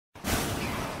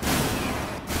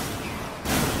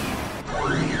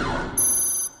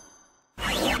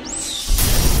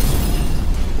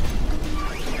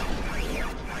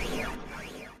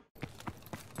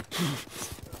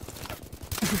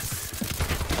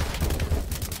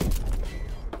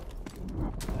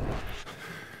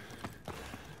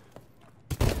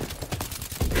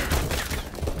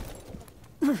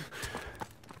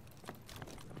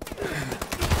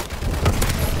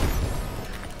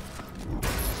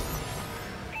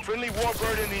Friendly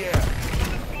Warbird in the air.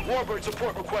 Warbird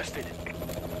support requested.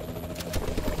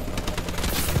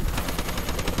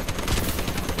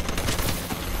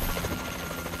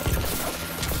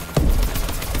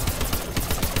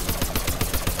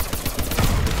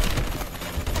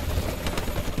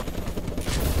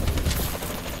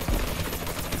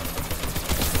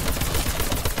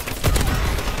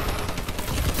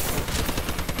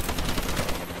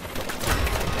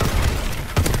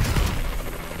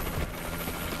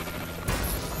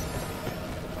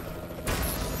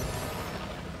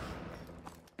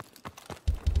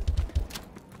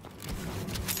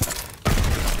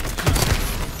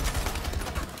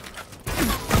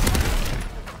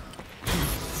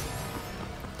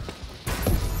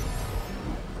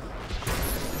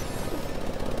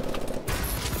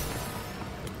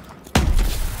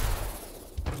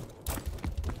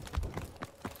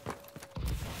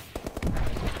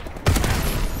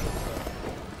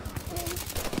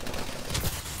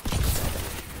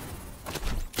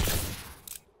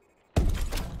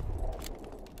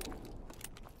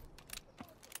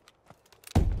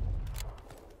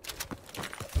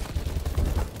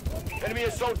 Enemy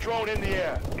assault drone in the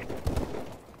air.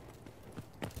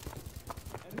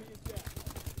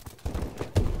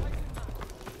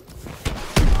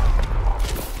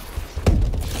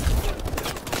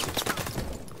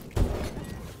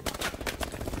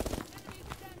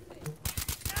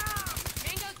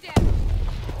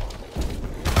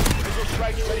 Missile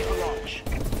strikes ready for launch.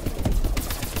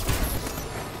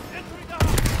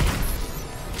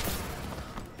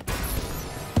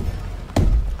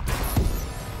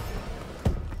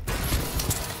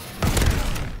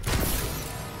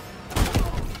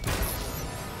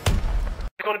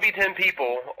 Going to be 10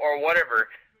 people or whatever.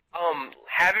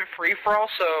 Have it free for all,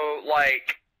 so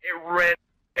like it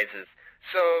randomizes.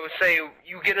 So say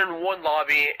you get in one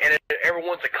lobby and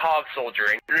everyone's a COG soldier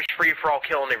and you're just free for all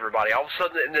killing everybody. All of a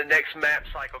sudden, in the next map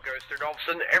cycle goes through, and all of a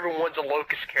sudden everyone's a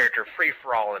Locust character, free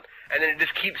for all, and then it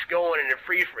just keeps going and it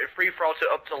free for all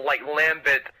up to like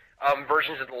Lambent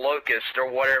versions of the Locust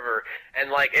or whatever,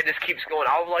 and like it just keeps going.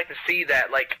 I would like to see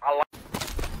that. Like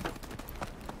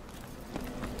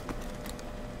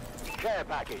Care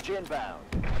package inbound.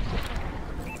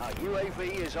 Our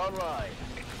UAV is online.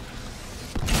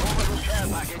 Orbital care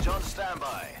package on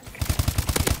standby.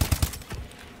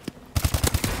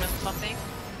 Something?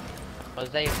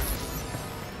 Was they?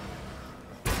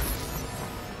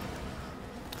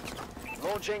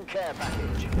 Launching care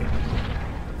package.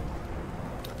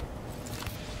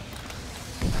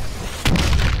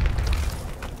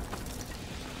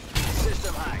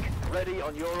 System hack. Ready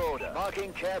on your order.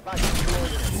 Marking care package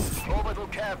coordinates. Orbital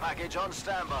care package on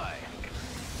standby.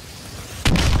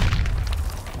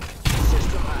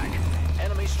 System hack.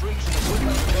 Enemy streaks in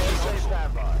the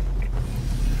standby.